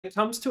When it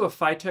comes to a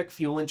FiTech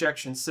fuel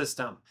injection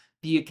system,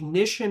 the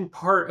ignition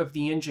part of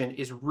the engine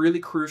is really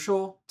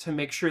crucial to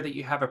make sure that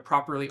you have a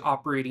properly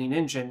operating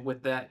engine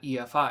with that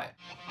EFI.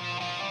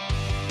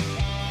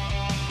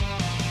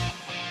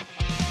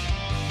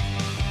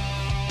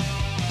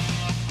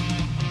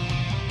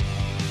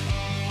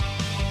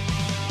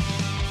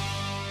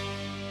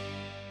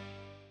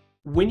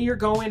 When you're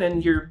going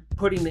and you're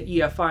putting the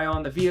EFI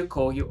on the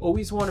vehicle, you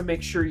always want to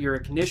make sure your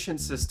ignition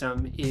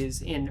system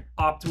is in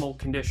optimal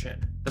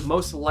condition. The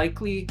most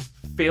likely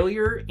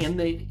failure in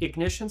the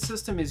ignition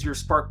system is your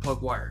spark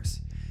plug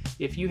wires.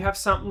 If you have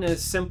something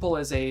as simple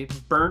as a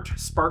burnt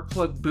spark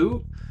plug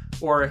boot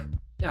or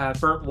a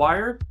burnt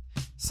wire,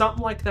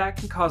 something like that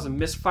can cause a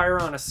misfire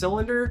on a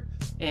cylinder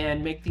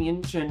and make the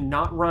engine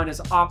not run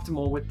as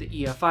optimal with the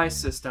EFI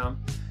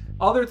system.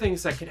 Other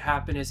things that could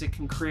happen is it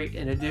can create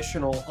an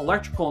additional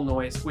electrical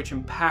noise which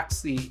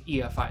impacts the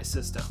EFI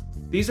system.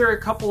 These are a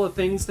couple of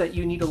things that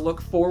you need to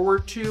look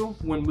forward to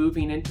when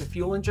moving into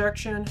fuel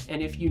injection,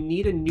 and if you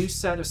need a new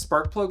set of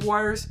spark plug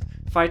wires,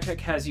 FiTech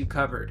has you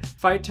covered.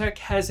 FiTech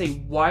has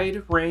a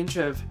wide range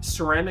of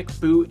ceramic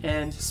boot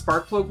and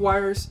spark plug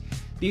wires.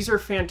 These are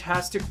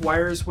fantastic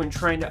wires when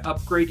trying to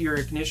upgrade your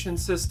ignition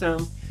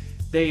system.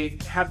 They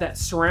have that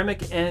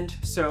ceramic end,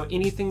 so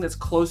anything that's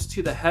close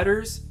to the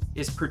headers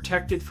is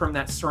protected from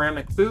that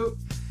ceramic boot.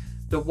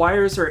 The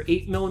wires are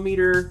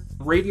 8mm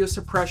radio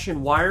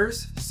suppression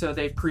wires, so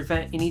they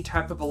prevent any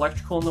type of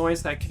electrical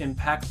noise that can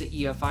impact the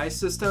EFI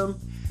system.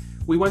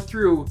 We went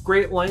through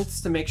great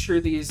lengths to make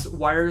sure these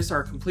wires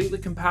are completely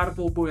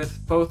compatible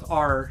with both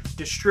our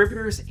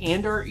distributors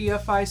and our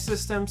EFI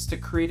systems to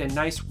create a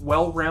nice,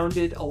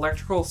 well-rounded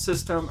electrical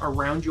system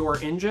around your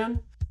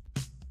engine.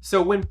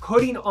 So when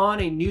putting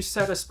on a new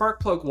set of spark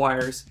plug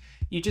wires,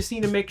 you just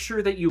need to make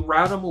sure that you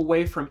route them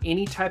away from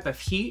any type of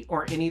heat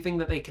or anything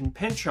that they can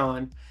pinch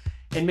on,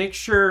 and make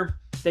sure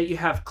that you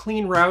have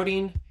clean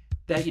routing,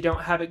 that you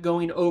don't have it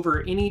going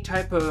over any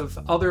type of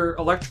other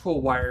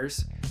electrical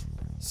wires.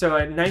 So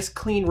a nice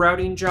clean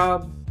routing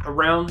job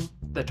around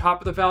the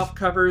top of the valve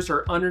covers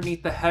or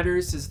underneath the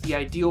headers is the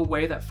ideal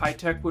way that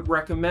FiTech would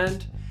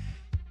recommend,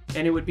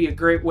 and it would be a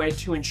great way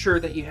to ensure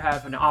that you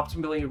have an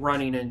optimally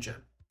running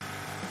engine.